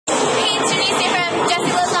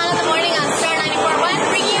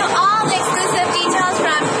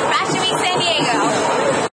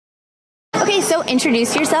also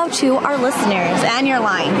introduce yourself to our listeners and your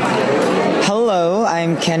line? Hello,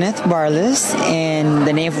 I'm Kenneth Barlis, and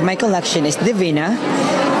the name of my collection is Divina,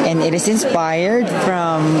 and it is inspired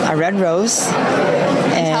from a red rose.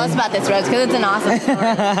 Tell us about this rose, because it's an awesome story.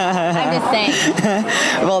 I'm just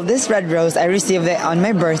saying. Well, this red rose, I received it on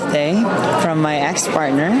my birthday from my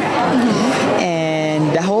ex-partner.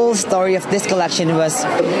 And the whole story of this collection was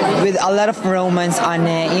with a lot of romance on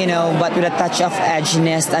it, but with a touch of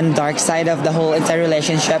edginess and dark side of the whole entire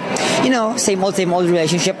relationship. Same old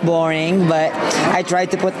relationship, boring, but I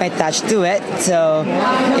tried to put my touch to it. So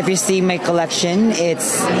if you see my collection,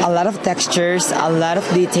 it's a lot of textures, a lot of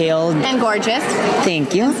detail. And gorgeous.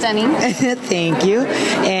 Thank you. And stunning. Thank you.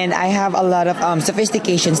 And I have a lot of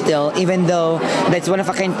sophistication still, even though that's one of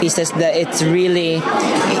a kind pieces that it's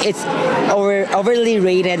overly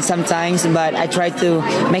rated sometimes, but I try to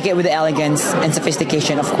make it with elegance and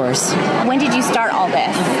sophistication, of course. When did you start all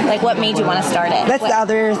this? Like, what made you want to start it? That's the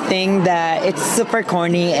other thing, that it's super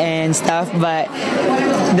corny and stuff, but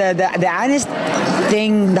the honest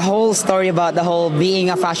thing, the whole story about the whole being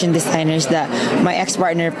a fashion designer is that my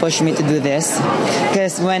ex-partner pushed me to do this.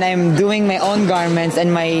 Because when I'm doing my own garments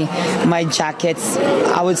and my jackets,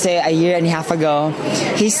 I would say a year and a half ago,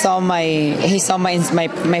 he saw my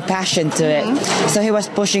passion to it. So he was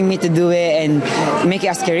pushing me to do it and make it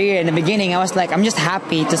as a career. In the beginning, I was like, I'm just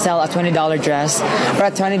happy to sell a $20 dress or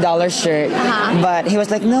a $20 shirt. But he was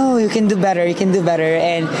like, no, you can do better.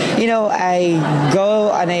 And I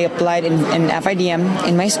go and I applied in FIDM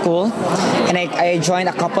in my school, and I joined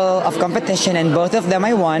a couple of competition, and both of them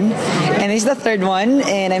I won, and it's the third one,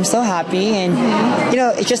 and I'm so happy. And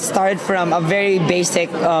it just started from a very basic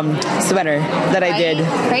sweater that I did.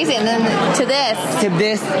 Crazy. And then to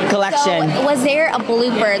this collection. So was there a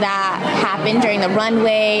blooper that happened during the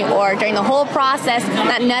runway or during the whole process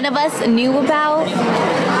that none of us knew about?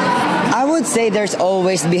 I would say there's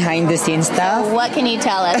always behind the scenes stuff. So what can you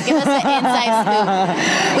tell us? Give us an inside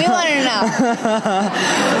scoop. We want to know.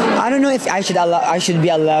 I don't know if I should be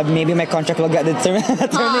allowed. Maybe my contract will get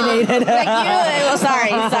terminated.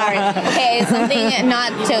 Sorry. Okay, something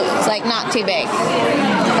not too big.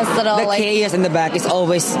 The chaos in the back is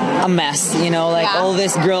always a mess. All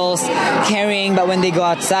these girls carrying, but when they go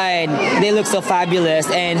outside, they look so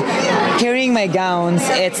fabulous. And carrying my gowns,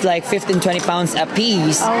 it's like 15, 20 pounds a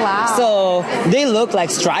piece. Oh, wow. So they look like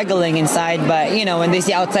struggling inside, but when they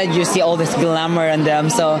see outside, you see all this glamour on them.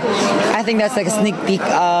 So I think that's like a sneak peek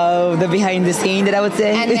of the behind the scene that I would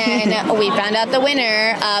say. And then we found out the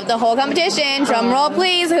winner of the whole competition. Drum roll,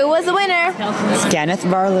 please. Who was the winner? It's Kenneth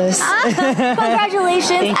Barlis.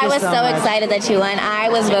 Congratulations. I was so excited that you won. I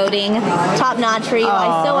was voting top notch for you.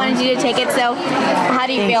 I so wanted you to take it. So how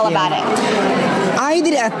do you feel about it? I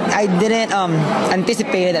didn't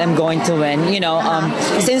anticipate that I'm going to win.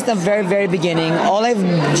 Since the very, very beginning, all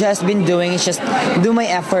I've just been doing is just do my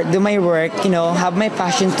effort, do my work, have my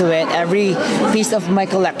passion to it, every piece of my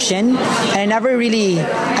collection. And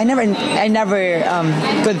I never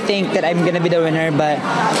could think that I'm gonna be the winner, but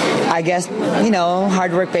I guess,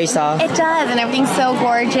 hard work pays off. It does, and everything's so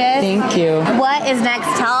gorgeous. Thank you. What is next?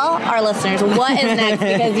 Tell our listeners what is next,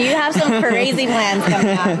 because you have some crazy plans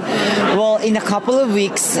coming up. Well, in a couple of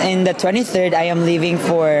weeks, in the 23rd, I am leaving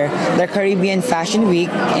for the Caribbean Fashion Week,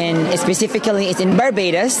 and specifically it's in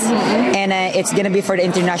Barbados, and it's going to be for the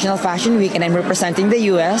International Fashion Week, and I'm representing the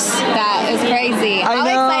U.S. That is crazy. How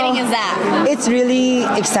exciting is that? It's really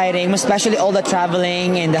exciting, most especially all the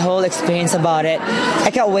traveling and the whole experience about it.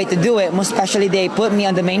 I can't wait to do it, most especially they put me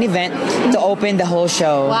on the main event to open the whole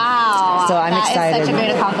show. Wow. So I'm excited. That is such a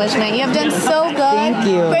great accomplishment. You have done so good. Thank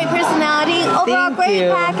you. Great personality. Overall,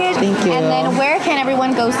 great package. Thank you. And then where can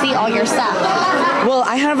everyone go see all your stuff? Well,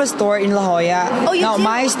 I have a store in La Jolla. Oh, you Not do?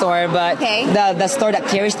 my store, but the store that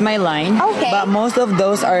carries my line. Okay. But most of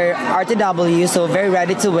those are RTW, so very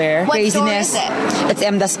ready to wear. What Craziness. store is it? It's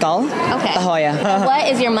M. The Skull. Okay. La Jolla. What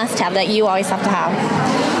is your must-have that you always have to have?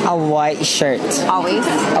 A white shirt. Always?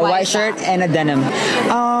 A white shirt and a denim.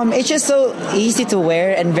 It's just so easy to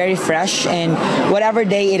wear and very fresh, and whatever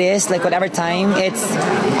day it is, like whatever time, it's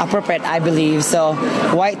appropriate, I believe. So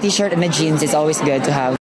white t-shirt and a jeans is always good to have.